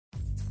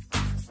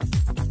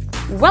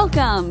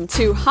Welcome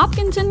to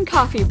Hopkinton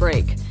Coffee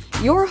Break,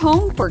 your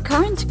home for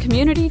current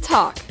community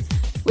talk,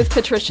 with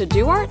Patricia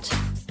Duart,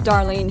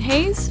 Darlene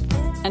Hayes,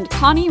 and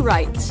Connie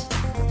Wright.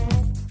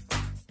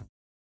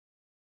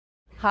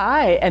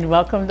 Hi, and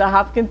welcome to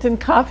Hopkinton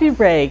Coffee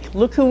Break.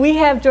 Look who we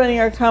have joining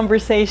our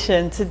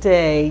conversation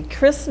today,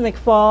 Chris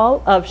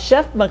McFall of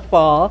Chef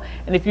McFall.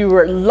 And if you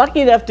were lucky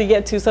enough to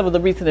get to some of the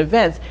recent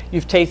events,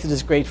 you've tasted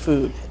his great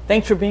food.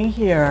 Thanks for being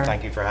here.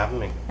 Thank you for having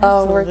me.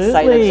 Oh, we're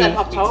excited. It's at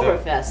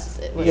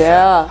Oktoberfest.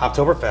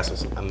 Oktoberfest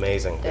was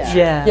amazing.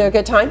 Yeah. You had a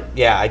good time?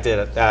 Yeah, I did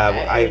it.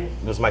 It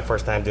was my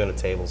first time doing a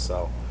table,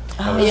 so.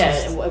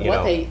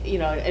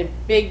 A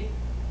big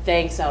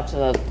thanks out to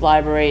the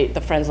library, the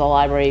Friends of the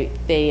Library.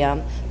 They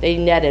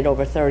netted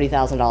over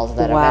 $30,000 of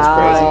that.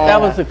 Wow, that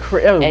was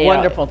a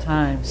wonderful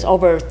time.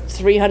 Over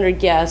 300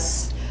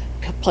 guests,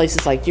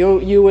 places like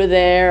you were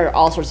there,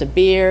 all sorts of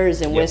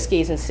beers and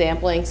whiskeys and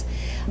samplings.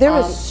 There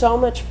was so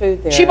much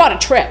food there. She bought a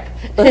trip.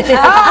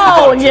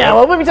 Oh, yeah,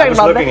 what were we talking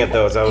about? I was looking at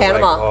those. I was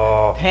Panama. like,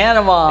 oh.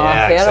 Panama.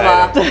 Yeah,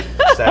 Panama.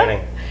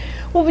 Exciting.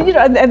 Well, you know,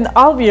 and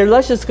all of your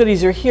luscious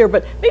goodies are here,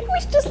 but maybe we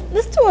should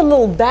let's do a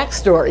little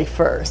backstory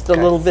first, a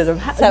little bit of,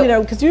 how, you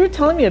know, because you were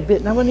telling me a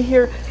bit, and I want to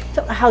hear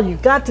how you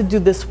got to do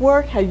this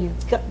work, how you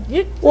got,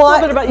 a little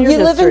bit about your history.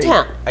 You live in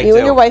town. You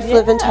and your wife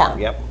live in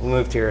town. Yep, we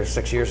moved here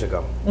 6 years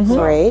ago. So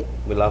great.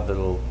 We love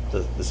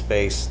the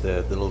space,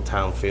 the little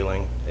town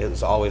feeling. It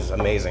was always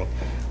amazing.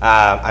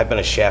 I've been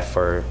a chef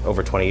for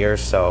over 20 years,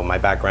 so my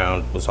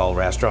background was all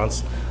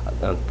restaurants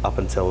up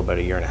until about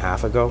a year and a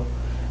half ago,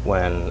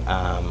 when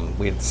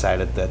we had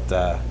decided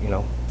that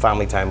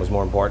family time was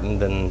more important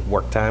than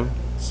work time.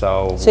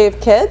 So you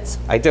have kids?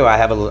 I do. I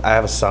have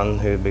a son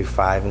who'd be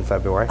 5 in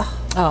February.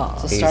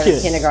 So starting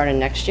kindergarten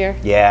next year.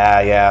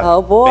 Yeah.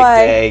 Oh boy. Big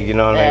day. You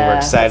know what I mean? We're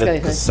excited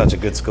because it's such a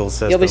good school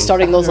system. You'll be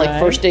starting those like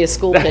first day of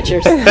school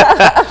pictures.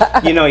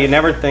 You know, you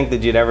never think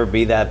that you'd ever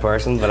be that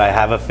person, but I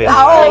have a feeling.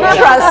 Oh,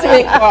 trust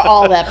me. We're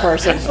all that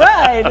person.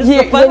 Right. It's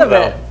the fun of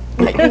it.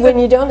 When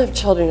you don't have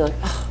children, you're like,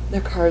 oh,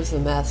 their car's a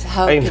mess.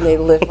 How can they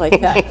live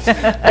like that?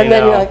 And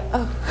then you're like,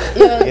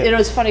 oh. You know,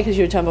 it's funny because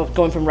you were talking about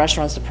going from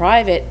restaurants to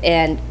private,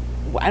 and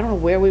I don't know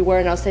where we were,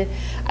 and I was saying,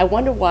 I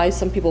wonder why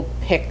some people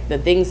pick the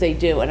things they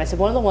do. And I said,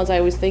 one of the ones I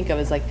always think of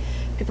is like,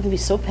 people can be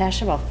so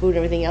passionate about food and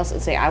everything else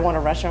and say, I want a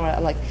restaurant.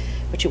 I'm like,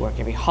 but you work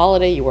every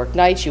holiday, you work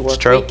nights, you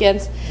work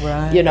weekends.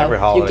 Right. You know, every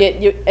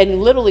holiday.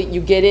 and literally you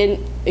get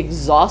in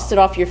exhausted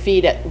off your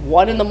feet at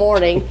 1 in the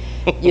morning.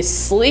 You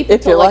sleep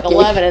until like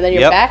 11, and then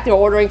you're back there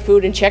ordering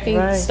food and checking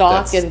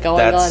stock and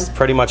going on. That's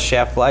pretty much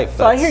chef life.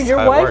 So I hear your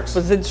wife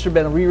was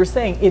instrumental. You were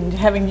saying in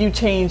having you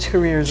change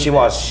careers. She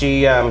was.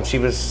 She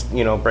was,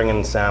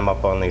 bringing Sam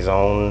up on his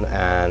own,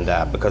 and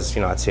because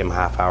I'd see him a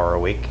half hour a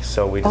week.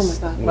 So we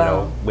just,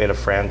 we had a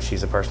friend.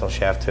 She's a personal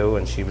chef too,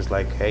 and she was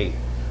like, "Hey,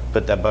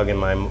 put that bug in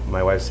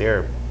my wife's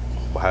ear.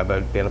 How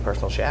about being a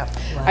personal chef?"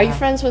 Wow. Are you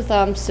friends with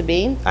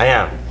Sabine? I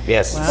am,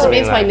 yes. Wow.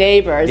 Sabine's my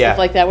neighbor and stuff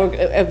like that.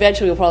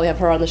 Eventually we'll probably have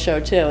her on the show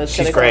too.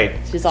 She's great.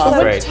 She's awesome.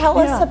 So tell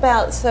us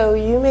about, so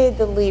you made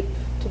the leap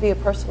to be a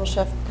personal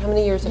chef how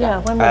many years ago?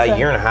 Yeah, when was a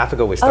year and a half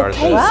ago we started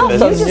this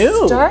business. So you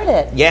just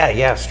started.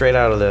 Yeah, straight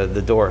out of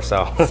the door.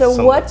 So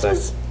what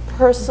does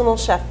personal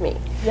chef mean?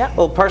 Yeah.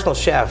 Well, personal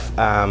chef,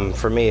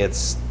 for me,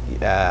 it's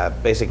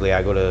basically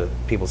I go to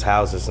people's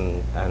houses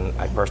and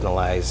I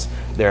personalize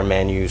their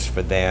menus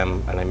for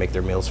them, and I make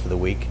their meals for the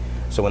week.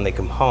 So when they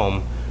come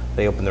home,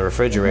 they open the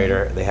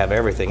refrigerator, they have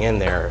everything in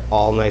there,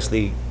 all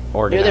nicely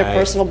organized. You're their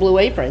personal Blue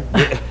Apron.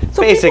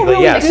 So basically,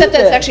 really except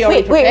that's actually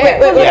already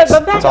prepared.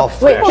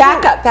 Wait,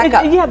 back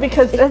up. Yeah,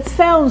 because that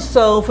sounds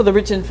so for the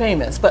rich and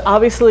famous, but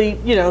obviously,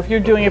 if you're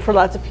doing it for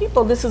lots of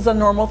people, this is a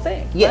normal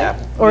thing. Yeah,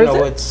 right?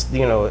 Or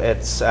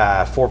it's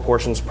 4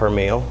 portions per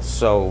meal.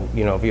 So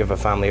if you have a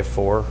family of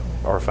 4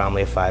 or a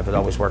family of 5, it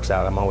always works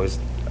out. I'm always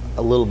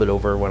a little bit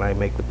over when I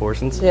make the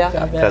portions,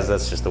 because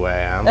that's just the way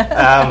I am.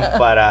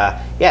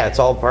 Yeah, it's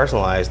all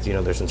personalized.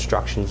 There's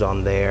instructions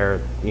on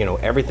there.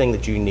 Everything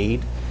that you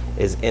need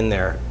is in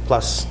there.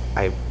 Plus,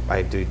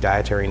 I do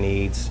dietary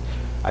needs.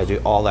 I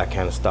do all that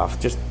kind of stuff,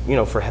 just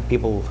for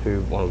people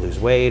who want to lose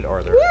weight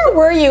or they're. Where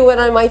were you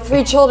when my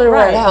 3 children were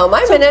at home?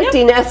 I'm an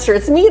empty nester.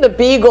 It's me and a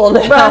beagle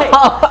now.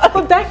 Right.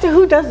 But back to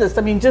who does this?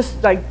 I mean,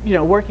 just like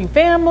working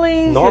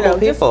families, normal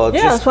people.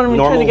 That's what I'm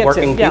normal trying to get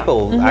working to.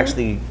 people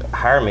actually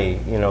hire me.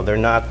 They're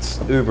not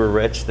uber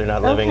rich. They're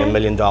not living in $1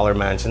 million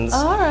mansions.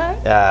 All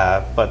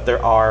right. But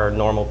there are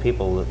normal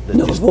people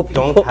that just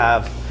don't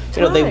have.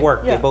 They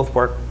work. They both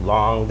work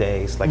long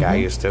days, like I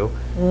used to,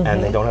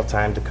 and they don't have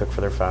time to cook for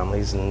their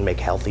families and make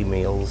healthy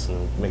meals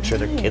and make sure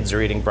their kids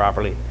are eating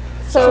properly.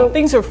 So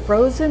things are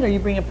frozen, or you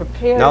bring it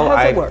prepared? No, How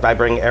does it work? I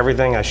bring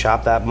everything. I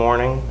shop that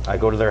morning. I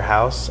go to their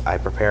house. I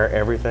prepare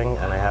everything,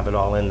 and I have it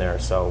all in there.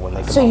 So when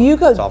they come home, you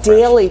it's go all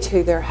daily fresh.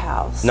 to their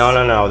house? No.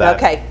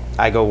 Okay.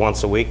 I go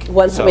once a week.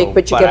 Once a week,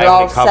 but you get it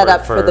all set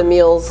up for the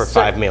meals. For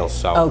 5 meals.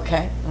 So.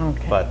 Okay.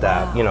 But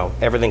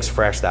everything's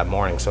fresh that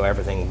morning, so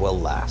everything will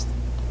last.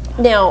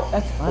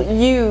 Now,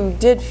 you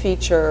did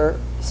feature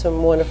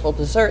some wonderful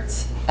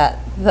desserts at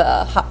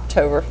the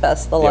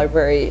Oktoberfest, the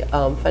library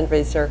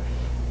fundraiser.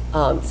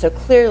 So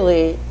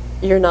clearly,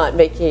 you're not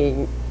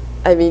making.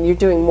 I mean, you're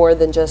doing more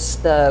than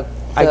just the.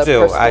 I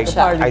do. I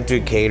I do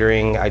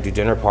catering. I do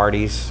dinner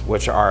parties,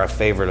 which are a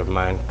favorite of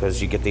mine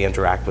because you get to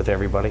interact with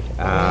everybody.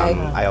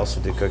 I also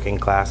do cooking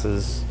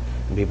classes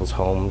in people's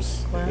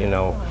homes. Wow. You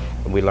know,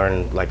 we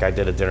learn, like I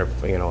did a dinner,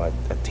 you know,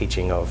 a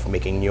teaching of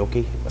making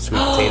gnocchi, a sweet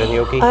potato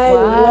gnocchi. I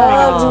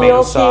love tomato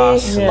gnocchi.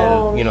 sauce, and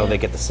Oh, then, you know, they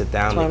get to sit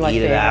down, one of they my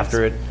eat it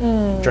after it,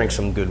 drink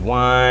some good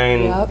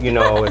wine. Yep. You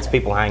know, it's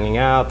people hanging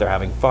out, they're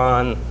having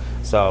fun.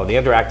 So the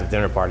interactive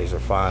dinner parties are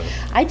fun.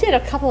 I did a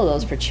couple of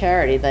those for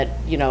charity that,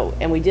 you know,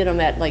 and we did them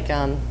at like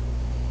a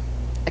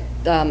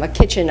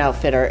kitchen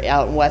outfitter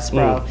out in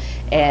Westboro,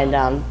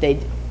 and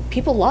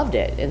people loved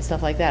it and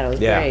stuff like that. It was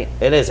great.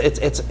 It is.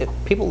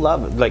 People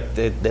love it. Like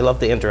they love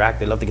to interact.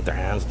 They love to get their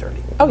hands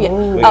dirty. Oh yeah.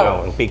 You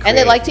know, and be creative And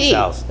they like to eat.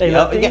 themselves. They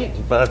love to eat.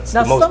 But that's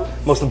Now the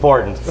most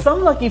important.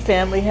 Some lucky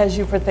family has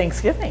you for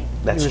Thanksgiving.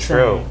 That's you were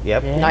true. saying.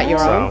 Yep. Yeah. Not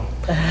your own?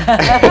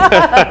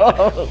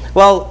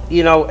 Well,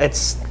 you know,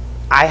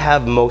 I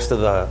have most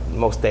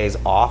days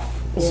off,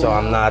 so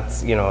I'm not,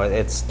 you know,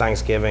 it's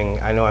Thanksgiving.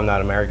 I know I'm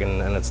not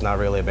American, and it's not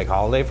really a big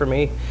holiday for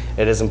me.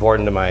 It is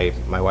important to my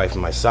wife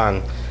and my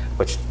son,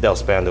 which they'll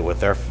spend it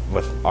with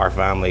our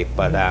family.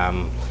 But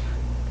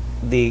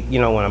you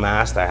know, when I'm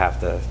asked, I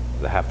have to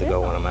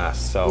go when I'm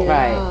asked. So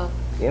Right.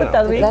 you know,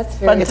 That's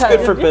very it's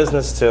good for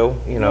business too.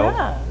 You know.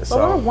 Yeah. So,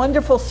 Well, what a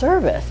wonderful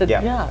service.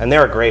 yeah. And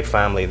they're a great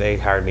family. They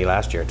hired me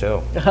last year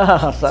too.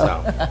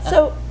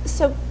 So.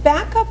 So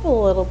back up a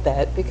little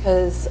bit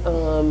because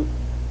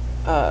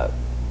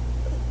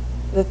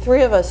the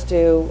three of us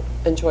do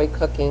enjoy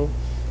cooking,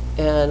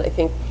 and I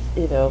think,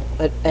 you know,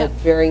 at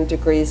varying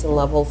degrees and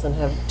levels, and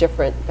have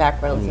different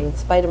backgrounds. And in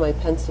spite of my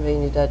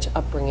Pennsylvania Dutch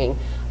upbringing,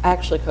 I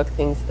actually cook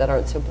things that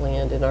aren't so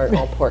bland and aren't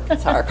all pork and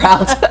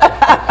sauerkraut.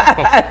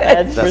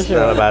 That's for That's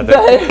sure. not a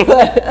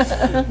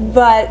bad thing.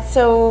 But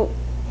so,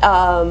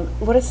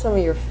 what are some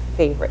of your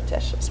favorite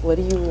dishes? What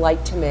do you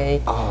like to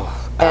make?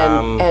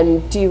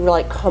 And do you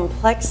like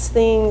complex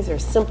things or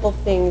simple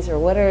things, or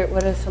what are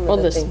some Well, of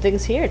the there's things?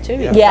 things here too.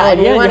 Yeah,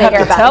 and you want to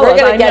hear about. Tell We're us.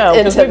 going I to get know,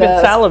 'cause into we've been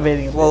those.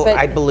 salivating. Well, But-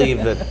 I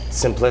believe that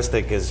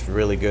simplistic is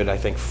really good. I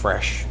think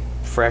fresh,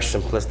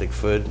 simplistic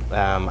food.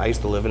 I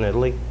used to live in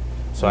Italy,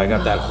 so I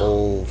got that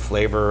whole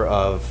flavor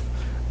of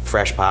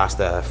fresh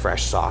pasta,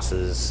 fresh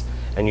sauces,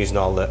 and using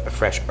all the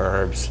fresh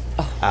herbs.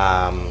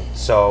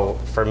 So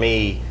for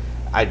me,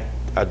 I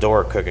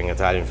adore cooking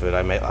Italian food.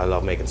 I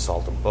love making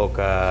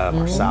saltimbocca,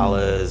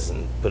 marsalas,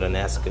 and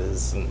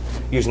puttanescas, and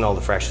using all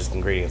the freshest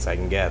ingredients I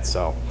can get.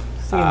 So.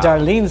 Singing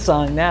Darlene's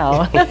song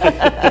now.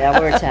 Yeah,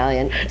 we're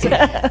Italian.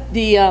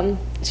 So,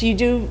 so you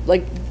do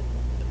like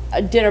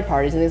dinner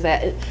parties and things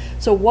like that.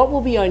 So what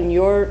will be on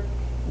your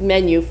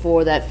menu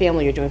for that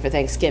family you're doing for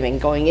Thanksgiving,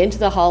 going into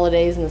the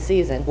holidays and the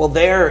season? Well,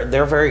 they're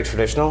very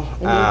traditional.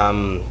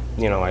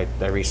 You know, I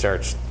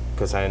researched,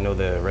 because I know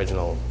the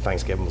original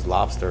Thanksgiving was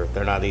lobster.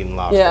 They're not eating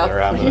lobster. Yeah.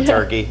 They're having a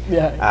turkey.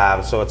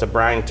 Yeah. So it's a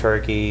brine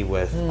turkey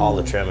with all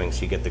the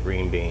trimmings. You get the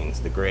green beans,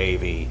 the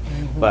gravy.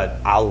 But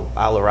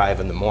I'll arrive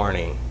in the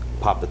morning,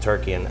 pop the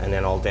turkey in, and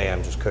then all day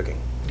I'm just cooking.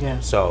 Yeah.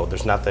 So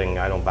there's nothing.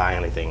 I don't buy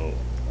anything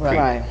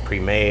Right.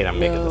 pre-made. I'm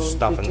making the No,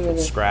 stuffing you're from doing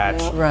it,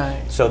 scratch. yeah. Right.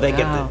 So they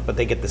Wow. but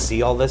they get to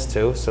see all this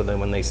too. So then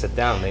when they sit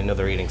down, they know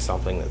they're eating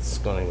something that's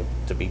going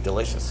to be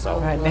delicious. So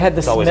Right. And they had the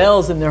it's always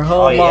smells in their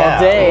home Oh, yeah.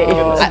 all day.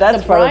 Oh. So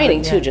that's The part of it,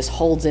 brining yeah. too just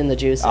holds in the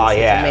juices. Oh It's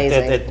yeah,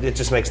 amazing. it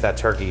just makes that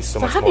turkey so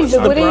much how do more you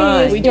do the What do you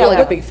brine? use? We do Yeah, like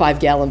what- a big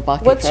 5-gallon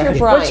bucket. What's your for-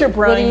 brine? What's your What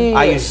do brine? you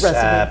I use? use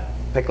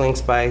pickling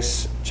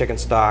spice, chicken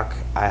stock.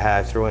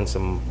 I threw in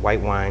some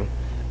white wine,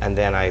 and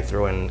then I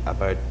threw in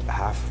about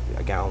half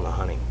a gallon of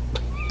honey.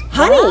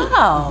 Honey.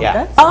 Wow. Yeah.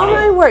 That's Oh Honey.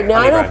 my word! Now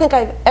Honey I don't brine. think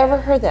I've ever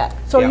heard that.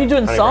 So are Yeah, you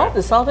doing honey salt? brine.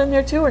 Is salt in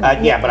there too? Or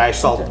Yeah, but I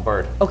salt the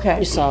bird. Okay.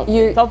 You salt.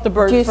 You Salt the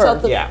bird Do you salt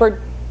first. the Yeah.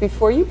 bird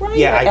before you brine?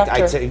 Yeah, or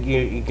after?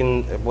 you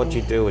can. What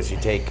you do is you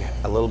take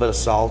a little bit of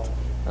salt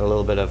and a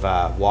little bit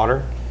of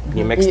water. And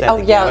you mix that Oh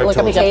yeah, together like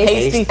till a it's a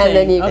paste, paste, and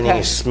then you. and then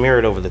you smear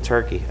it over the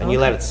turkey, and you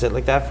let it sit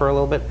like that for a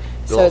little bit.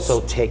 You'll So it's-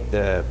 also take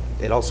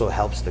it also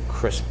helps to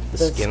crisp the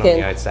The skin on skin.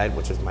 the outside,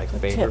 which is my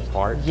favorite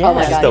part. Yeah. Oh my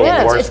This is God, the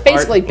yeah, worst it's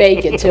basically part.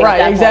 bacon too. at Right,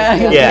 that point.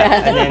 exactly.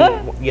 Yeah, and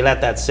then you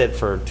let that sit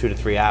for 2 to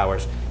 3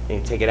 hours, and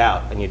you take it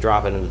out and you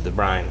drop it into the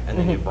brine, and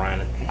then you brine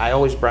it. I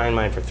always brine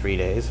mine for 3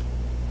 days,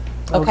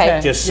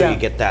 Okay. just so Yeah. you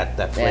get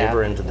that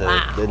flavor into the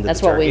into That's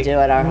the what we turkey. do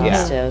at our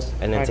house Yeah, too.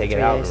 and then Our take it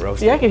 3 out days. and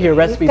roast Yeah, I it. could hear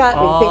recipes You've got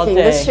me all thinking.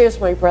 day. This year's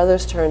my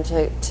brother's turn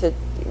to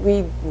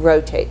we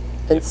rotate,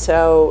 and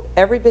so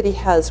everybody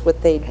has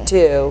what they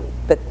do.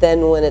 But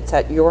then when it's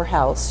at your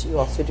house, you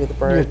also do the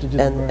bird have to do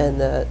the bird. and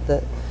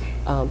the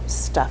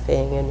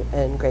stuffing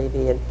and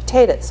gravy and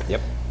potatoes.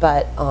 Yep.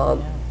 But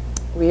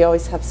we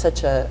always have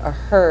such a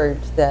herd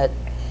that,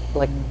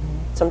 like,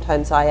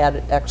 sometimes I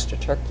add extra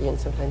turkey and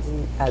sometimes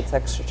he adds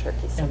extra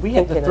turkey. So And we I'm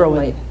have to thinking throw I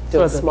in might do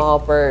sort a of the- small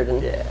bird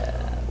and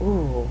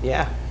ooh,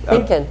 Yeah.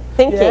 thinking.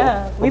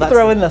 Yeah, we that's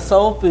throw the- in the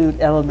soul food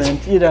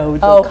element, you know,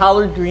 with Oh. the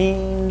collard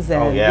greens,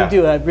 and yeah. we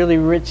do a really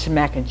rich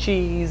mac and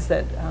cheese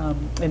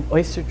and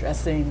oyster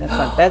dressing.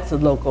 That's a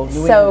local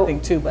New So- England thing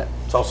too, but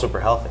It's all super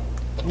healthy.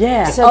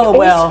 Yeah. So oh the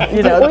well, oyster-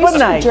 you know, the one oyster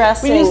night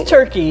dressing- we use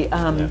turkey,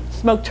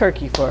 smoked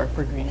turkey for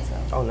greens.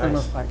 Oh, for the nice.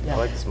 most part, yeah. I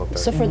like the smoked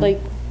turkey. So for like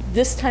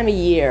this time of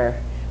year,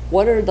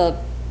 what are the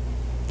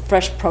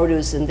fresh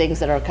produce and things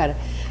that are kind of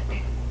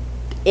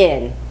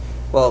in?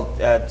 Well,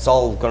 it's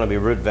all going to be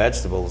root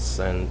vegetables,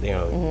 and you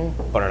know,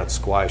 butternut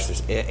squash.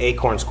 There's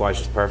acorn squash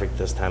is perfect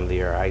this time of the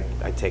year. I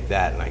take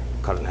that and I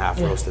cut it in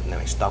half, roast it, and then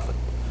I stuff it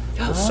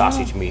with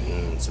sausage meat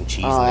and some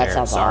cheese Oh, in that there, and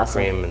sounds sour awesome.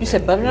 cream. And, You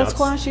said butternut nuts.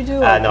 squash you do?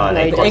 No, an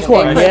acorn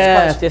Acorn, squash.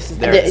 yes. This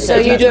is So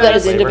you do that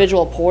as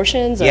individual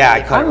portions? Or Yeah, I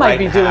like- cut I it might right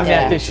be in doing half,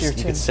 that and this year, You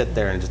too. could sit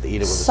there and just eat it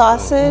with a spoon.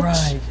 Sausage.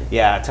 Right.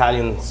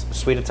 Yeah,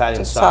 sweet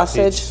Italian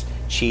Sausage.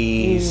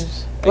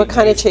 cheese. What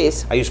kind of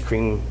cheese? I use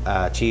cream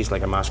cheese,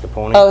 like a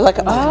mascarpone. Oh, like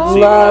love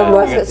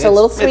mascarpone. It's a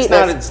little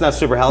sweetness. It's not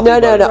super healthy. No,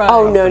 no, but no. it's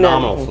Oh, a no, no.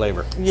 phenomenal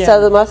flavor. Yeah.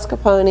 So the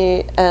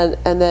mascarpone,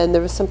 and then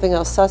there was something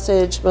else,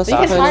 sausage, You can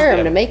mascarpone. hire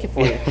them to make it for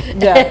you.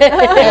 Yeah.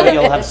 And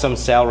you'll have some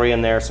celery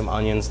in there, some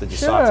onions that you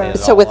saute it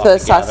So all with up the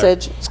together.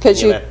 sausage,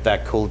 'cause you you- let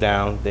that cool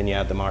down. Then you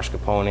add the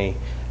mascarpone,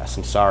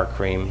 some sour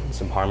cream,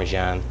 some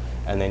Parmesan,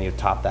 and then you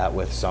top that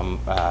with some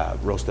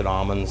roasted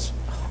almonds,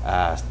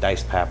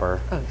 diced pepper,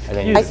 and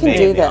then you I just can bake it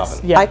do in the this.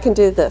 oven. Yeah. I can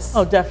do this.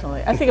 Oh,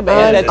 definitely. I think about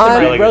I'm- that to I'm- my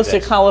really good roasted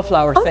dish.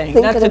 cauliflower I'm thing.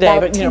 thinking Not today,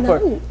 about but you know, for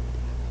tonight.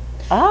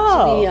 oh,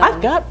 So the,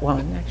 I've got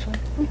one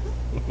actually.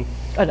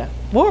 Oh no,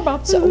 more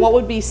about So what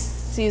would be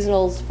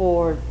seasonals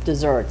for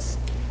desserts?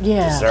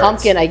 yeah. Desserts.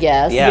 Pumpkin, I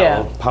guess. Yeah, Yeah.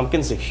 Well,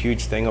 pumpkin's a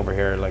huge thing over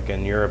here. Like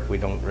in Europe, we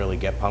don't really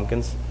get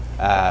pumpkins.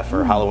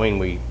 For Halloween,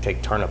 we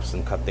take turnips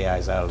and cut the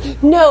eyes out of them.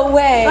 No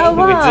way. Oh, We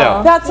wow.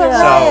 do. That's a So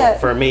riot.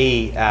 for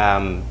me,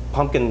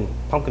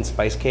 pumpkin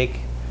spice cake.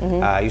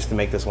 I used to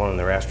make this one in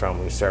the restaurant.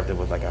 We served it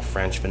with like a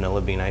French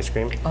vanilla bean ice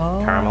cream,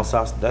 caramel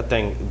sauce. That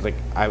thing, like,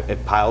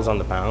 it piles on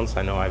the pounds.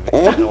 I know I've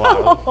eaten a lot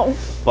of them,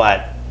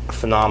 but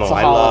phenomenal. It's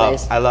the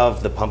holidays. I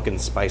love the pumpkin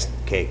spice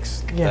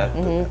cakes. Yeah.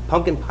 The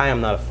pumpkin pie,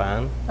 I'm not a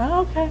fan. Oh,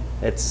 okay.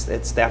 It's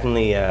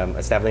definitely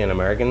an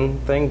American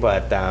thing,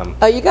 but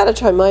Oh, you got to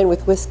try mine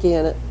with whiskey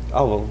in it.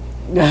 oh well.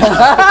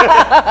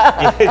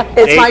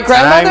 It's my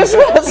grandmother's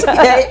recipe,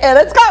 and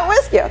it's got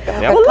whiskey.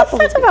 Well, let's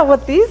talk about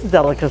what these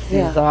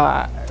delicacies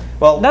are.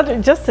 Well, Not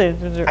just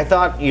to, I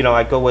thought,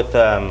 I'd go with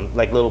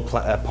like little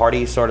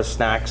party sort of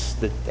snacks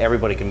that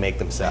everybody can make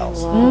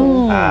themselves.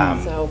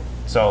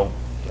 So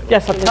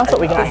yes, that's what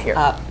we got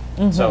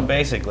here. so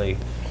basically,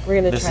 We're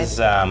gonna this try is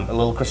a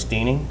little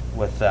crostini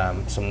with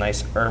some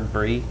nice herb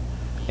brie,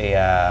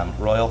 a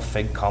royal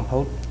fig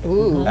compote,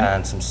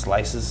 and some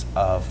slices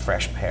of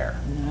fresh pear.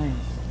 Nice.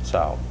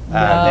 So,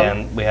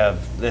 and then we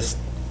have this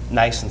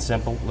nice and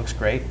simple, looks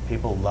great.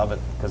 People love it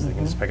because they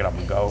can just pick it up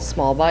and go.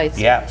 Small bites.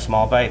 Yeah,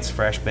 small bites,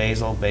 fresh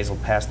basil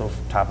pesto,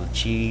 top of the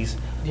cheese,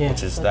 Yeah,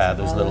 which is that's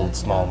those little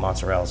small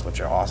mozzarellas, which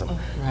are awesome.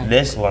 right.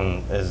 This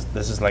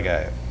is like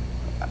a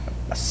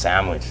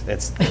sandwich.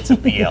 It's a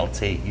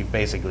BLT. You've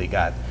basically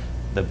got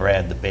the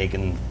bread, the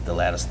bacon, the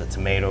lettuce, the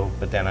tomato,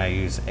 but then I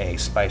use a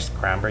spiced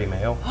cranberry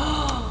mayo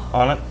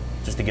on it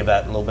just to give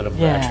that little bit of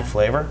Yeah. extra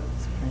flavor.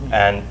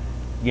 And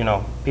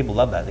people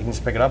love that. They can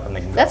just pick it up and they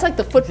can That's go. like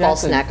the football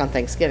Exactly. snack on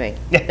Thanksgiving.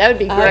 That would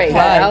be great.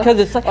 Okay. you know? Because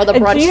it's like, or the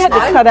and so brunch you had to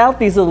snack. cut out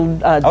these little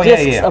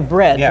discs of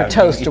bread Yeah, for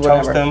toast you or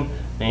whatever. toast them,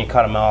 then you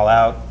cut them all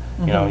out.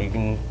 You know, you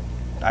can.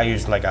 I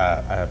use like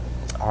a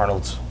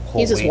Arnold's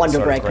whole He's just wheat Wonder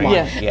sort of Bread, come grain.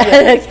 on.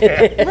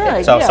 Yeah.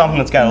 Right, So yeah. something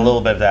that's got a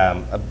little bit,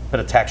 a bit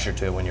of texture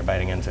to it when you're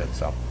biting into it.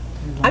 So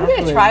I'm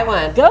going to try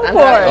one. Go I'm for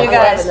not it. you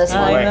guys. This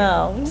I one.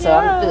 know. So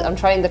yeah. I'm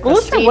trying the Well,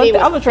 let's try crostini one with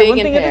I'm going to try fig one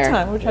and thing at a pear.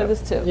 time. We'll try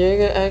this too. I'm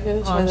going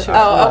to try I'm that. sure. Oh,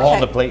 I'll hold okay.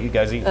 the plate you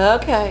guys eat.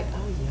 Okay.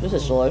 This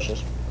is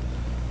delicious.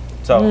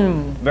 So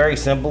very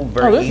simple,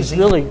 very Oh, this easy. is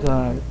really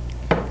good.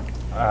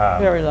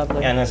 Very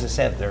lovely. And as I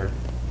said, they're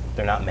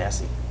not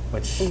messy,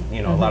 which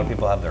a lot of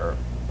people have their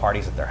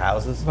parties at their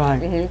houses.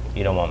 Right.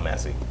 You don't want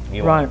messy.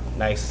 You Right. want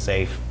nice,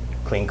 safe,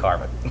 clean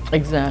carpet,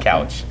 Exactly.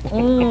 couch.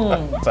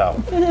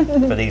 So,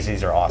 but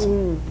these are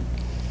awesome.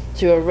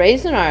 So you were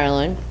raised in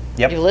Ireland.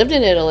 Yep. You lived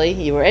in Italy.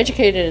 You were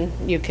educated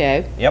in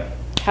UK. Yep.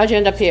 How'd you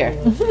end up here?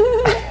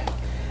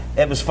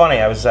 It was funny.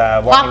 I was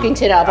walking.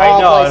 Hopkinton of I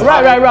all know, places.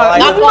 Right. well,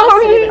 Not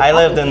Boston.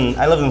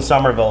 I lived in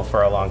Somerville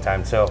for a long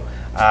time too.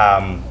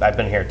 I've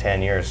been here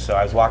 10 years. So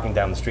I was walking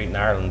down the street in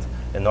Ireland,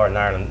 in Northern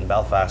Ireland, in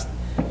Belfast,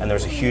 and there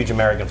was a huge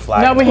American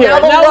flag. Now we hear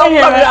it. Now we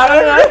hear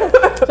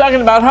it.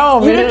 Talking about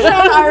home. You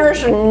sound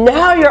Irish, and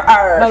now you're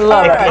Irish. I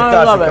love it. It I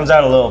does. love It it. comes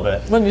out a little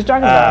bit. When you're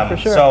talking about it,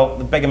 for sure. So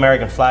the big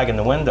American flag in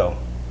the window,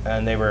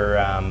 and they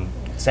were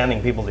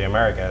sending people to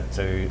America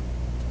to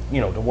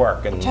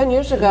work and 10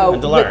 years ago,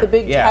 and to with learn. the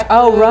big Yeah. tattoo.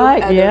 Oh,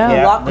 right, and yeah.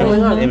 there's a lot there going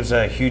was- on. it was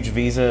a huge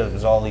visa. It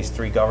was all these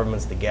three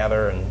governments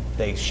together, and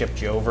they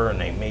shipped you over, and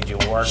they made you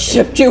work.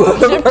 Shipped you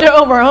over. Shipped you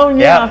over home,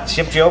 Yeah,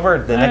 shipped you over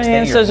the next day.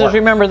 You're Ancestors at work.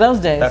 remember those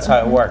days. That's how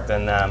it worked,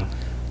 and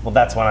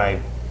that's when I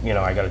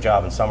got a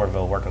job in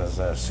Somerville working as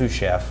a sous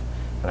chef,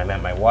 and I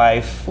met my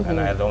wife, and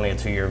I had only a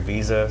 2-year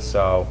visa,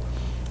 so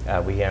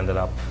we ended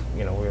up,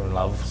 we were in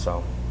love,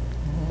 so.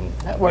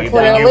 That we worked. knew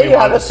Clearly, we you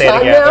wanted have to a stay son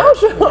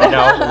together. now. I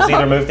know, it was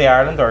either move to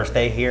Ireland or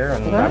stay here,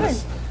 and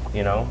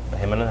you know,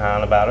 him and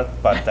Han about it,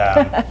 but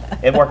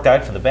it worked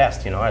out for the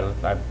best. You know,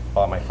 I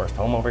bought my first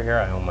home over here.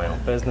 I own my own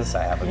business.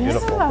 I have a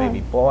beautiful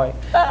baby boy.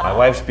 My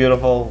wife's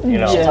beautiful. You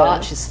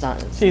know, she's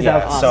stunning. She's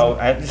awesome.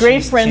 So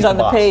great friends on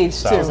the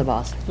page too. She's the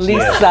boss.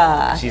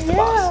 Lisa. She's the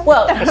boss.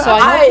 Well, So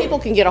I know people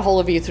can get a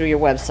hold of you through your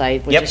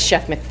website, which Yep. is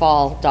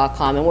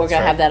chefmcfall.com, and we're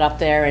going to have right. that up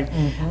there,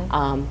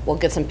 and we'll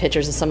get some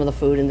pictures of some of the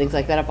food and things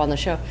like that up on the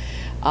show.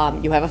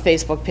 You have a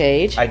Facebook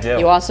page. I do.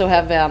 You also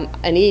have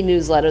an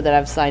e-newsletter that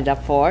I've signed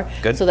up for.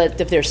 Good. So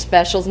that if there's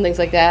specials and things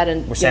like that,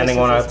 and We're sending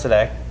one out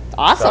today.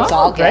 Awesome. So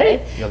I'll get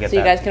it. You'll get so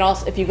you that. guys can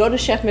also, if you go to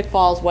Chef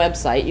McFall's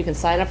website, you can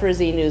sign up for his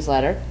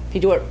e-newsletter. If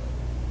you do it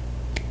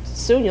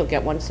soon, you'll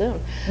get one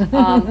soon.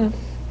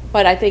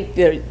 But I think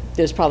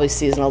there's probably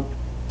seasonal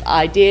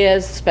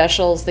ideas,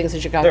 specials, things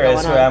that you got There going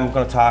is. on. I'm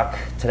going to talk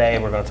today.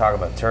 We're going to talk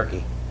about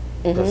turkey.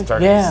 Because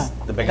turkey Yeah. is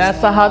the biggest,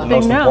 That's the hot the thing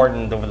most now.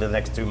 important over the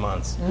next 2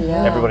 months.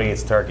 Yeah. Everybody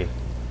eats turkey,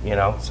 you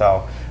know.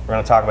 So we're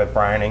going to talk about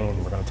brining,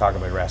 and we're going to talk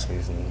about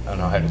recipes and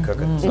how to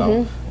cook it.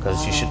 So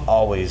because you should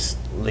always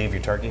leave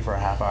your turkey for a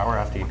half hour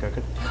after you cook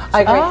it.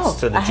 I agree. Oh.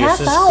 So the a half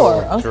juices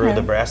hour, go through okay.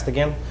 the breast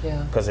again.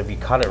 Yeah. Because if you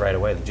cut it right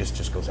away, the juice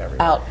just goes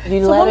everywhere. Out.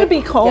 You So let won't it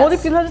be cold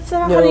if you let it sit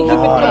out? How do you keep No,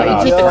 it no, covered? no,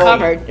 You keep it's it great.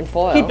 covered in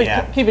foil. Keep it,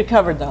 Yeah. keep it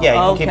covered though. Yeah, you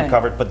Oh, can keep okay. it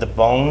covered, but the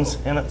bones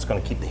in it's going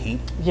to keep the heat.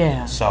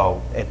 Yeah.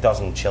 So it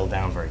doesn't chill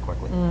down very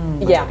quickly.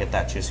 But Yeah. you'll get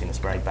that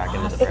juiciness right back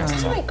into the breast.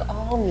 It's So. like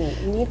all meat.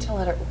 You need to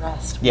let it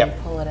rest when Yep.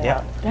 you pull it Yep.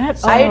 out.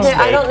 That's I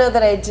Steak. don't know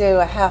that I do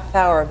a half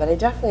hour, but I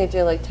definitely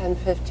do like 10,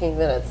 15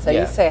 minutes. So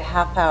Yeah. you say a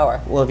half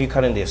hour. Well, if you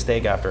cut into a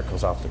steak after it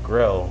comes off the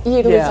grill, You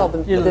lose Yeah. all the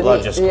The blood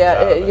meat. just comes Yeah, out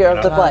of it, you're you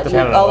know? the blood,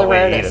 Depending all on the what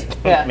way you rareness. eat it.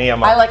 Yeah. Me,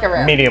 I'm I a like a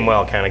rare. medium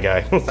well kind of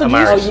guy. I'm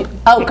Irish.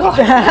 Oh God,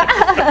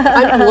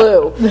 I'm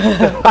blue.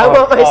 I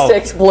want my oh.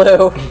 steaks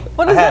blue.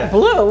 What is I had- that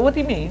blue? What do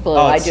you mean? Blue, Oh,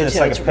 I it's- do it's too.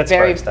 like a It's Pittsburgh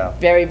very, style.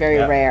 very, very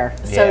Yeah. rare.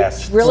 So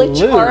Yes. really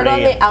Blue. charred on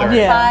the Dirty.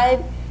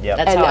 outside, Yep.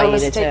 That's and how I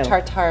almost eat it steak too.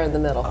 tartare in the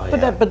middle. Oh, But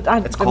yeah.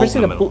 I've It's never cold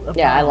seen in a the blue. middle.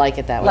 Yeah, I like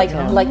it that way.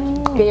 Like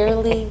too.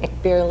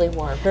 barely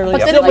warm. Barely But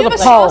Yep. then Feel if you have the a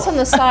sauce pulse. on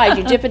the side,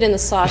 you dip it in the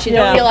sauce. You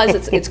Yeah. don't realize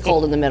it's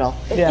cold in the middle.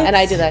 Yeah. And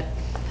I do that.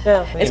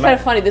 Yeah. It's kind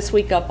of funny. This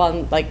week up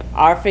on like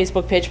our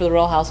Facebook page for the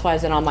Real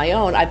Housewives and on my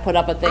own, I put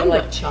up a thing I'm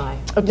like not shy.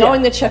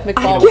 knowing that Chef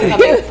McFall was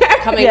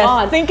coming Yes,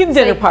 on. thinking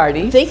dinner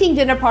parties. Thinking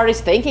dinner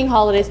parties, thinking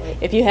holidays.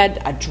 If you had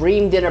a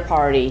dream dinner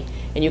party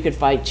and you could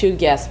find 2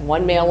 guests,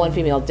 one male, one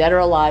female, dead or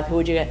alive, who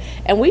would you get?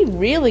 And we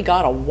really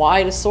got a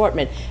wide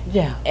assortment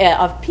Yeah.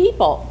 of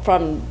people,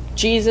 from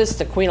Jesus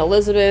to Queen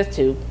Elizabeth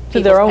to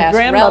their people's own past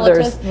grandmothers,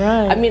 relatives.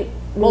 right. I mean,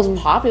 most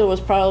popular was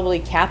probably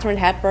Catherine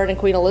Hepburn and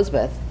Queen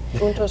Elizabeth.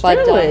 Interesting. But,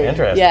 Really?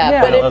 Interesting. Yeah, Yeah.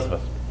 Queen but it-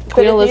 Elizabeth. But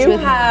Queen if you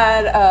Elizabeth.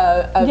 had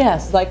a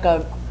Yes. like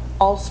a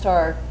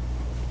all-star,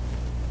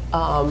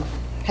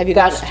 have you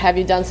Gosh. have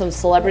you done some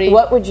celebrity?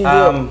 what would you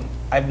do?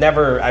 I've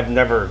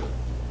never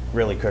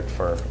really cooked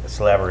for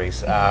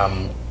celebrities,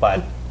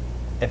 but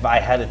if I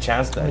had a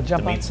chance to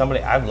jump meet on.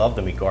 somebody, I'd love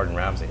to meet Gordon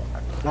Ramsay.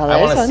 Oh, I that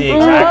want is to fun. see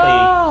exactly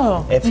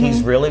Oh. if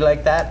he's really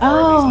like that or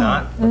if Oh. he's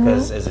not.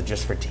 Because is it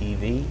just for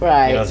TV?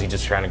 Right. You know, is he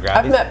just trying to grab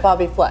I've these? met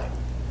Bobby Flay.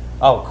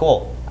 Oh,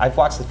 cool. I've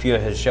watched a few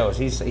of his shows.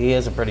 He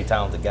is a pretty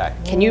talented guy.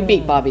 Can you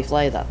beat Bobby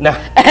Flay though? No.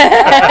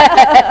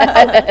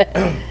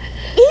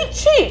 He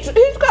cheats.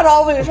 He's got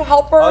all these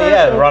helpers. Oh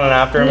yeah, and- running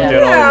after him, Yeah.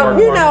 doing all Yeah, the work.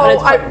 you for him. know,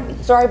 it's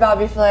I'm sorry,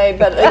 Bobby Flay,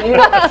 but you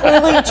don't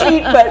really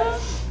cheat, but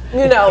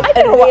you know,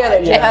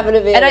 advantage. You have an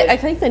advantage. And I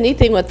think the neat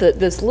thing with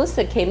this list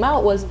that came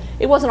out was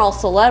it wasn't all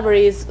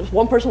celebrities.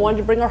 One person wanted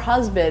to bring her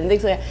husband, and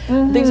things like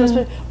that.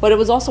 Things but it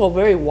was also a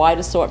very wide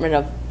assortment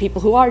of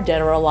people who are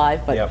dead or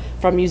alive, but Yep.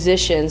 from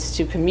musicians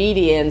to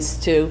comedians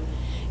to,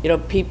 you know,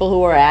 people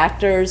who are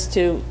actors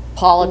to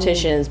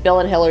politicians. Bill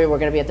and Hillary were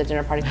going to be at the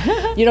dinner party.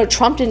 You know,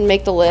 Trump didn't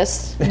make the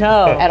list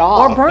No. at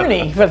all. Or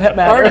Bernie, for that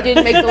matter. Bernie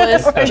didn't make the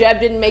list. Jeb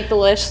didn't make the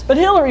list. But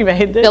Hillary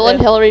made it. Bill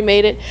and Hillary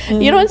made it.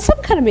 You know, and some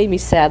kind of made me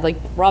sad. Like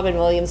Robin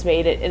Williams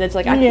made it, and it's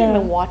like I Yeah. can't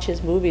even watch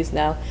his movies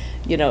now.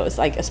 You know, it's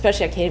like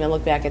especially I can't even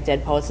look back at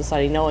Dead Poets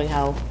Society, knowing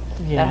how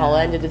that whole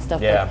Yeah. ended and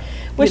stuff. Yeah.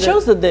 Which you know,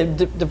 shows the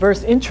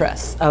diverse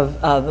interests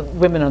of the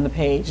women on the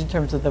page in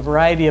terms of the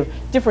variety of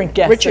different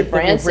guests. Richard that they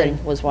would Branson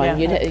bring. was one.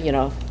 Yeah. You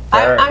know,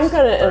 Very- I'm going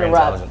to very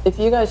interrupt. intelligent. If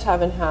you guys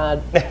haven't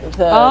had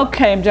the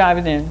Okay, I'm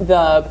diving in.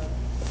 the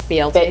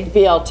BLT.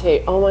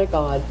 BLT, oh my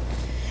God.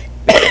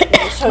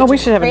 Oh, we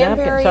should have a napkin.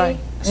 Cranberry- Sorry.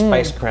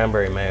 Spiced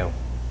cranberry mayo.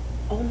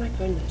 Oh my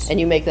goodness. And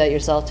you make that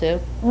yourself too?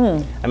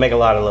 I make a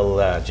lot of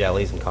little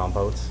jellies and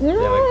compotes. They're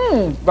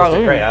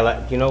great. I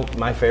like. You know,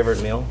 my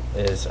favorite meal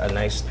is a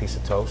nice piece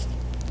of toast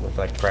with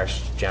like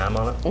fresh jam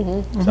on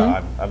it.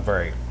 So I'm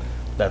very.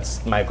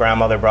 That's my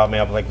grandmother brought me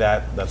up like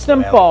that. That's the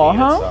way I Simple, like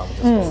to eat huh? it, so I'm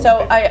just gonna So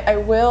pick it. I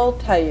will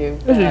tell you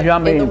This is that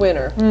yummy. in the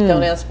winter,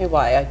 don't ask me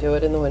why, I do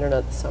it in the winter,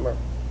 not the summer.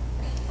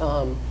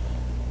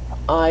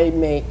 I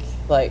make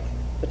like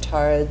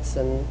batards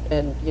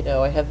and you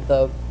know, I have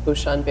the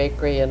Bouchon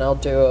bakery and I'll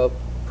do a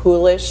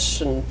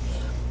poolish and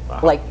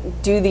like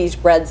do these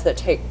breads that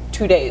take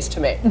 2 days to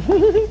make.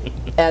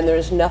 And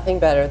there's nothing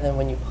better than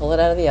when you pull it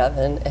out of the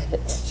oven and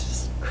it's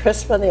just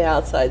crisp on the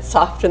outside,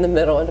 soft in the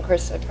middle, and of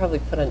course I probably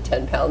put on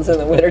 10 pounds in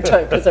the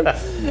wintertime because I'm,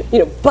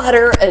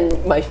 butter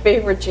and my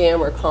favorite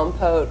jam or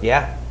compote.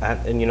 Yeah,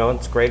 and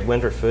it's great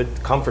winter food.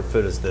 Comfort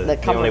food is the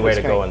only way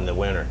to go in the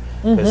winter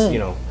because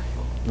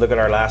look at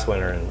our last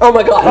winter. And oh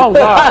my God! Oh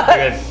God!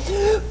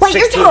 Bite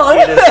your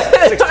tongue.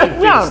 16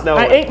 feet of snow.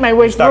 I ate my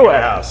way stuck through in it.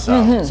 the house.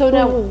 So. So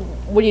now,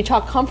 when you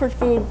talk comfort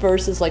food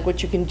versus like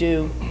what you can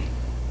do,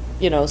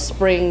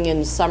 spring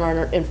and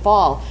summer and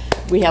fall,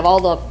 we have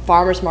all the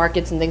farmers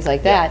markets and things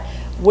like that.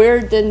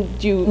 Where then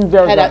do you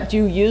head out? Do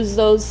you use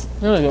those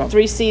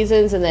 3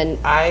 seasons, and then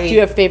do you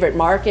have favorite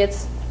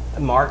markets?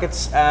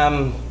 Markets.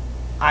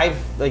 I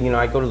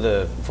go to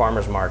the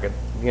farmers market.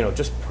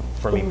 Just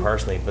for me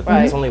personally, but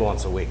it's only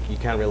once a week. You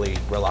can't really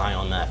rely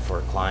on that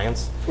for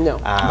clients. No.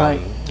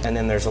 And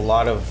then there's a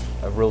lot of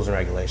rules and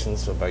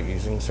regulations about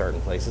using certain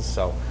places.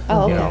 So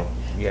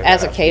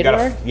as a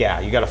caterer,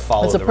 you got to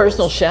follow. As a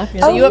personal rules. chef,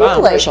 so you have a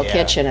commercial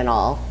kitchen and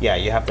all. Yeah,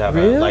 you have to have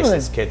a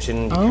licensed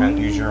kitchen. You can't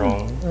use your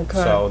own. Okay.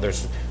 So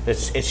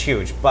it's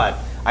huge, but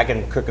I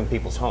can cook in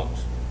people's homes.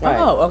 Right.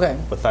 Oh, okay.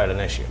 Without an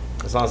issue,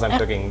 as long as I'm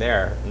cooking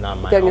there, not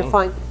my Then own. you're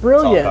fine.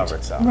 Brilliant. It's all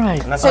covered, so.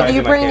 Right. And that's So how I do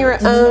you my bring your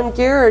catering. own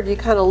gear, or do you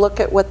kind of look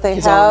at what they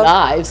His have? own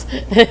knives.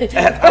 You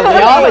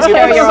always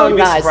carry your own You'd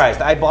be knives. surprised.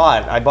 I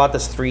bought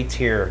this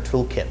 3-tier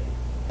toolkit,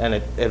 and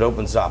it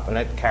opens up and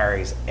it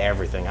carries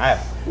everything. I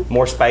have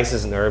more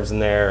spices and herbs in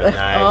there, and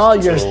knives. All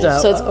and your tools.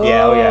 stuff. So it's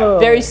Yeah.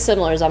 very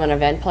similar as I'm an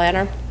event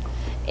planner,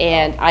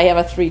 and I have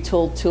a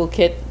 3-tool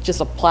toolkit, just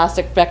a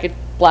plastic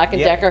Black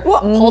and Decker,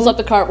 pulls up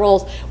the cart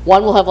rolls.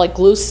 One will have like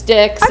glue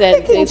sticks. I'm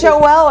and thinking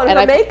Joelle and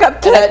her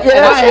makeup kit.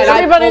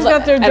 Everybody's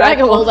got their and I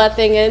dragon pull one. that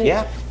thing in.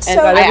 Yeah. And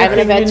So- I have an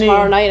Everything event you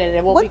tomorrow need. night, and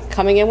it will be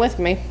coming in with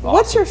me.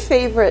 What's your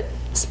favorite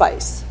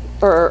spice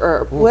or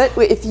herb? What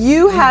if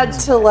you had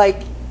to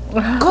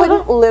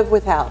couldn't live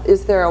without?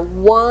 Is there a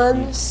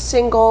one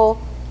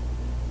single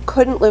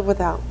couldn't live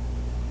without?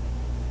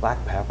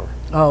 Black pepper.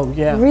 Oh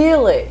yeah.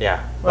 Really?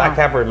 Yeah. Black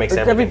pepper makes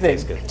everything Everything.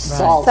 taste good.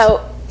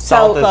 Salt.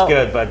 Salt is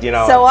good, but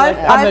So I'm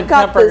I've a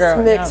got pepper this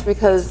girl, mix yeah.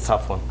 because It's a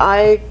tough one.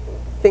 I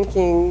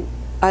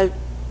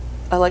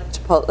like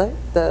chipotle,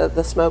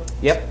 the smoked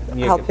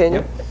jalapeno,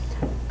 Yep.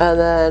 and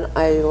then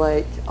I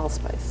like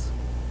allspice.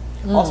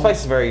 Allspice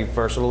is very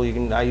versatile.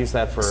 I use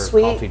that for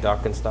Sweet. coffee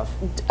duck and stuff.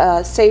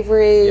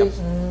 Savory,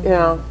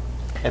 Yep.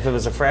 If it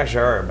was a fresh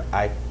herb,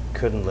 I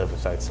couldn't live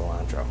without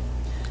cilantro.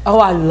 Oh,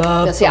 I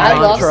love See, cilantro. I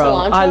love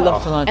cilantro. I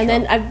love cilantro. And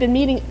then I've been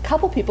meeting a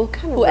couple people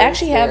who rosemary.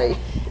 actually have,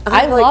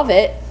 I love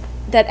it,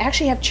 that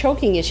actually have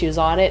choking issues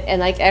on it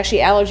and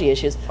actually allergy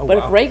issues. But wow.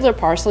 if regular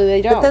parsley,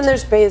 they don't. But then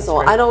there's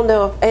basil. I don't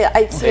know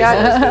if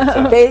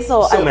Basil.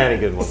 basil. So many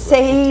good ones.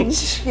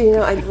 Sage.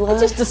 I love. I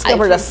just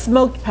discovered a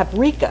smoked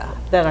paprika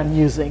that I'm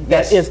using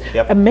that Yes. is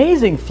Yep.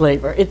 amazing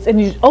flavor. And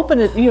you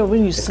open it, when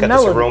you It's got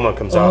smell this it. aroma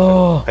comes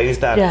off. I use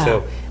that yeah.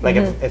 too. Like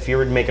if you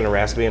were making a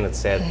recipe and it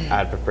said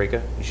add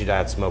paprika, you should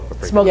add smoked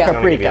paprika. Smoked It's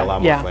gonna give you a paprika,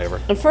 lot yeah. more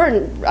flavor. And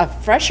for a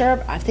fresh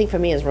herb, I think for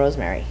me is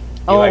rosemary.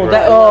 You like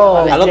rosemary?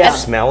 I love yeah. the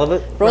smell of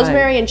it.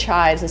 Rosemary and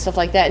chives and stuff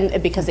like that,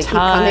 and because they keep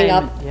coming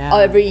Thyme, up yeah.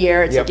 every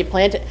year. It's Yep. like you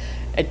plant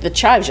it, the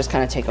chives just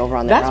kind of take over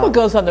on their That's own. what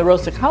goes on the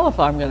roasted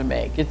cauliflower I'm going to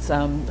make. It's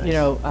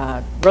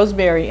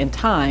rosemary and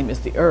thyme is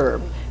the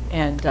herb,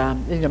 and a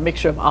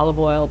mixture of olive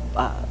oil,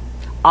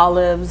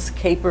 olives,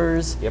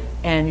 capers,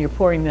 and you're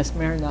pouring this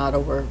marinade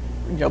over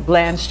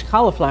blanched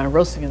cauliflower and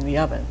roasting in the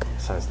oven.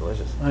 Sounds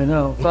delicious. I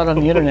know. Saw it on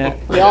the internet.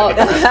 We all, I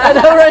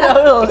know, right? I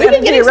will. We've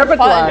been getting some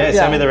fun. Yeah,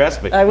 send me the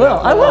recipe. I will.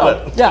 I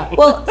love will. it. Yeah.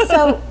 Well,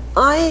 so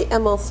I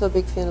am also a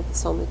big fan of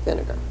balsamic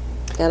vinegar,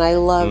 and I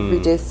love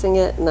reducing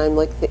it. And I'm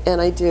and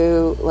I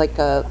do like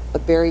a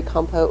berry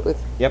compote with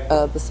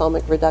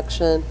balsamic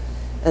reduction,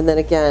 and then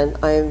again,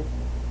 I'm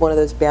one of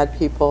those bad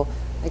people.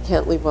 I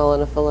can't leave well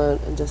enough alone,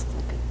 and just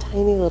like a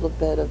tiny little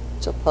bit of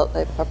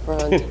chipotle pepper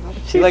on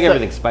top. You like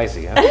everything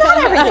spicy,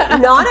 huh?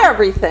 Not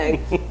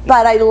everything,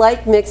 but I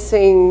like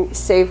mixing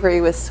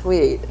savory with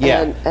sweet.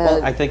 Yeah. And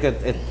Well, I think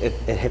it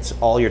hits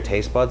all your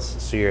taste buds,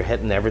 so you're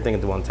hitting everything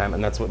at the one time,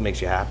 and that's what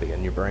makes you happy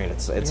in your brain.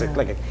 It's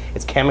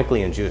it's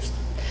chemically induced.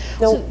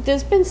 So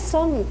there's been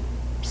some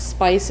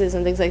spices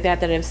and things like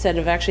that have said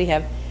actually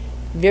have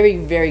very,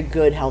 very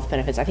good health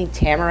benefits. I think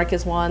turmeric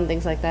is one,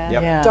 things like that.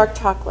 Yep. Yeah. dark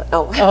chocolate.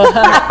 Dark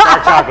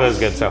chocolate is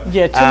good. So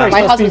Yeah, turmeric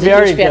My must be husband's a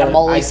very huge fan good. of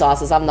moly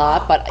sauces. I'm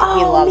not, but he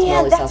loves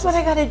moly that's sauces. what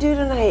I got to do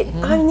tonight.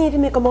 I need to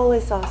make a mole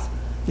sauce.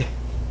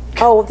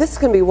 Oh, this is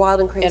going to be wild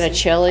and crazy. And a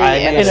chili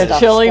In In a stuffed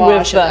chili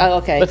with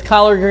squash. Okay. with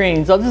collard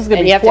greens. Oh, this is going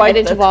to And be you have to quite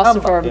head into the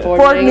Boston for a combo.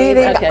 board,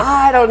 meeting. Okay.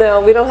 I don't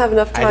know. We don't have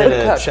enough time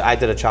to cook. I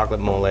did a chocolate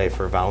mole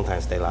for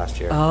Valentine's Day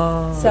last year.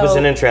 Oh. It was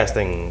an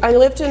interesting. I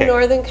lived in kick.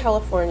 Northern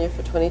California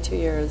for 22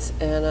 years,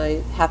 and I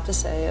have to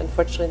say,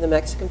 unfortunately, the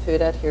Mexican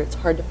food out here, it's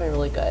hard to find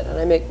really good. And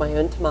I make my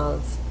own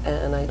tamales,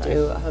 and I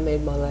do a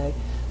homemade mole. I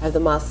have the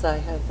masa, I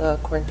have the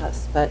corn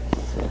husk, but,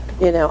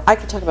 I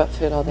could talk about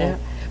food all day. Yeah.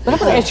 But I'm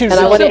going to ask you And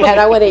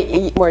I want to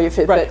eat more of your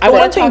food. Right. But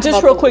One thing,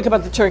 just real quick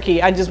about the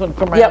turkey. I just want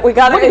to we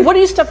got it. What do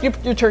you stuff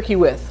your turkey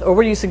with, or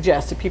what do you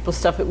suggest that people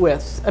stuff it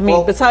with? I mean,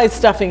 Well, besides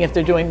stuffing, if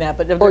they're doing that,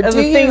 but Or other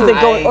do you? things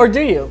that go, or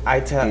do you I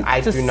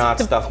do not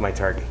stuff my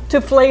turkey.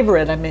 to flavor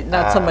it? I mean,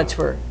 not so much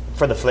for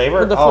For the flavor?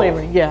 For the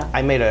flavor, yeah.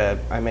 I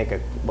make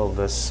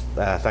this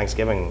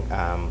Thanksgiving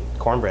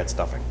cornbread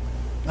stuffing.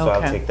 So Okay.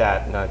 I'll take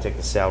that, and I'll take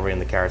the celery and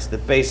the carrots, the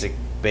basic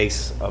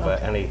base of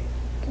any,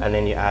 and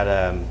then you add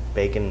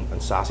bacon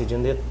and sausage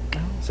into it.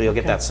 So you'll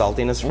get that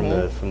saltiness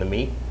from the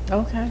meat.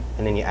 Okay.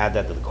 And then you add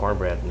that to the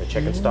cornbread and the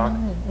chicken stock,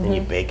 and then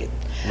you bake it.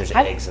 And there's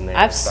eggs in there.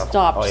 I've and stuff.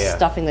 stopped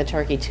stuffing the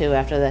turkey too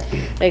after that.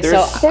 Like,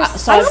 There's-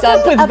 so I've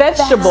done with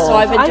vegetables. So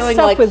I've been I doing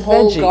stuff like with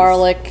whole veggies.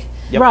 garlic,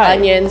 Right.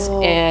 onions,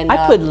 and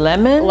I put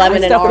lemon. lemon I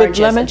and stuff with oranges,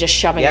 lemon. and just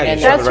shoving Yeah, it in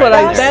you there. shove That's it right what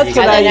in I. there. That's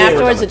You what get I And do. then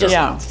afterwards, it just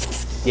Yeah.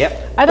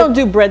 Yep. I don't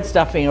do bread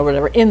stuffing or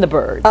whatever in the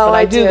bird. Oh, but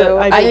I do.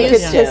 I think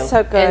used it's to. just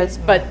so good.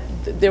 But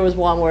there was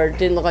one where it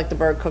didn't look like the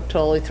bird cooked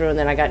totally through, and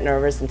then I got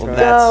nervous and threw it.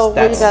 No, we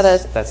gotta-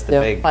 That's the yeah.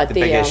 big But the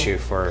the, big um, issue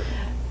for.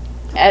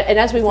 And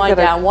as we wind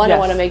gotta- down, I yes,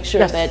 want to make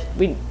sure yes. that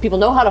people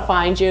know how to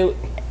find you.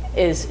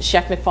 Is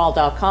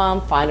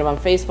chefmcfall.com. Find him on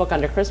Facebook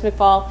under Chris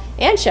McFall,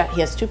 and Chef. He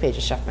has 2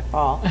 pages, Chef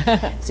McFall,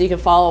 so you can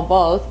follow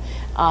both.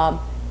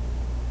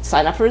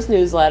 Sign up for his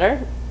newsletter,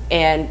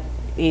 and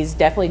he's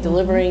definitely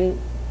delivering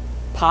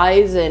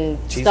pies and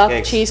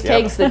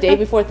cheesecakes the day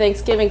before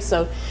Thanksgiving.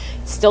 So,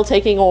 still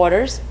taking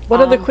orders. What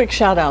are the quick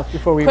shout outs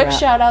before we Quick wrap?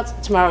 shout outs.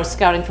 Tomorrow is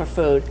Scouting for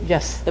Food.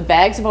 Yes. The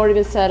bags have already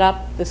been set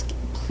up.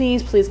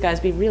 Please, guys,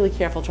 be really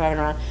careful driving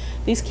around.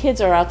 These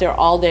kids are out there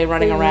all day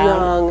running They're around.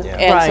 young. Yeah.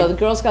 And so Right. the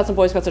Girl Scouts and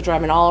Boy Scouts are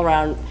driving all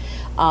around.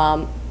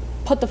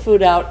 Put the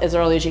food out as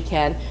early as you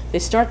can. They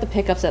start the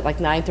pickups at like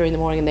 9:30 in the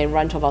morning and they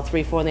run till about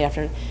 3, 4 in the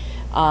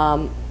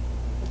afternoon.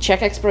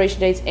 Check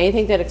expiration dates.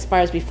 Anything that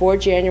expires before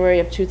January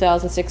of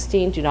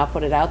 2016, do not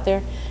put it out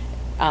there.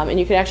 And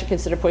you could actually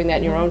consider putting that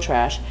in your own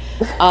trash.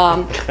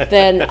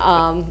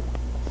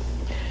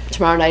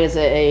 Tomorrow night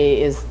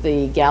is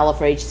the gala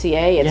for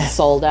HCA. It's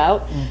sold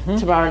out.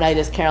 Tomorrow night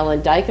is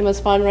Carolyn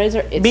Dykema's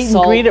fundraiser. It's Meet and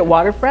sold. greet at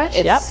Waterfresh.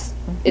 It's,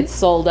 it's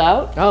sold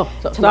out. Oh,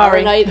 Tomorrow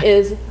sorry. night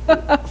is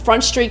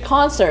Front Street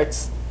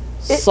Concerts.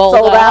 sold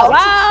out.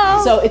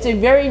 Wow. So it's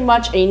very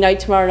much a night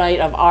tomorrow night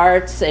of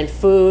arts and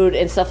food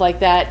and stuff like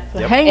that.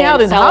 Hang and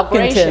out in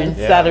celebration. Hopkinton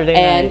Saturday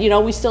And night. you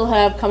know, we still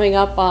have coming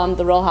up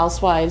the Real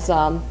Housewives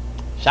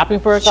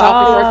Shopping for a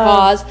Shopping for a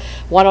cause. Cause.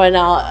 Want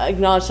to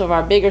acknowledge some of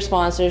our bigger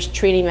sponsors: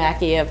 Trini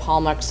Mackey of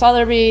Hallmark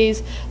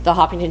Sotheby's, the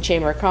Hopkinton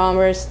Chamber of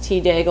Commerce,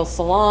 T. Daigle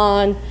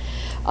Salon,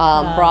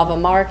 Brava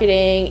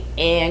Marketing,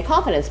 and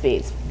Confidence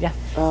Beads. Yeah.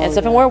 And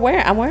stuff. And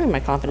I'm wearing my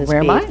Confidence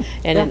Wear bead. mine.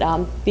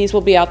 And these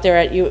will be out there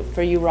at you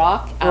for you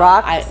rock.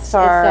 It's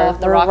the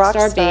We're rock rock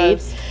star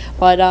bead. stars.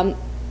 But and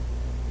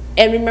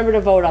remember to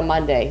vote on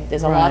Monday.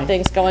 There's a lot Right. of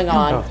things going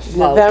on. Vote.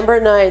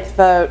 November 9th,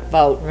 vote.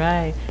 Vote.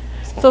 Right.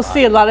 So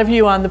see a lot of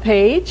you on the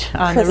page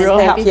on the Chris, Real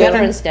thank Happy you.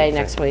 Veterans Day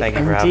next week. Thank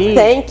you for having Indeed. me.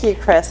 Thank you,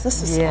 Chris.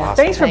 This is Yeah. awesome.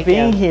 Thanks for Thank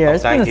being you. here.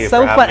 It's Thank been you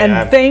so for fun, having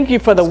me. and thank you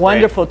for the It's great.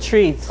 wonderful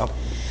treats.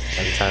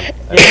 Anytime.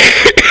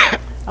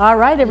 All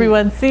right,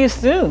 everyone. See you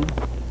soon.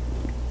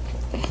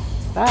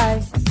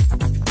 Bye.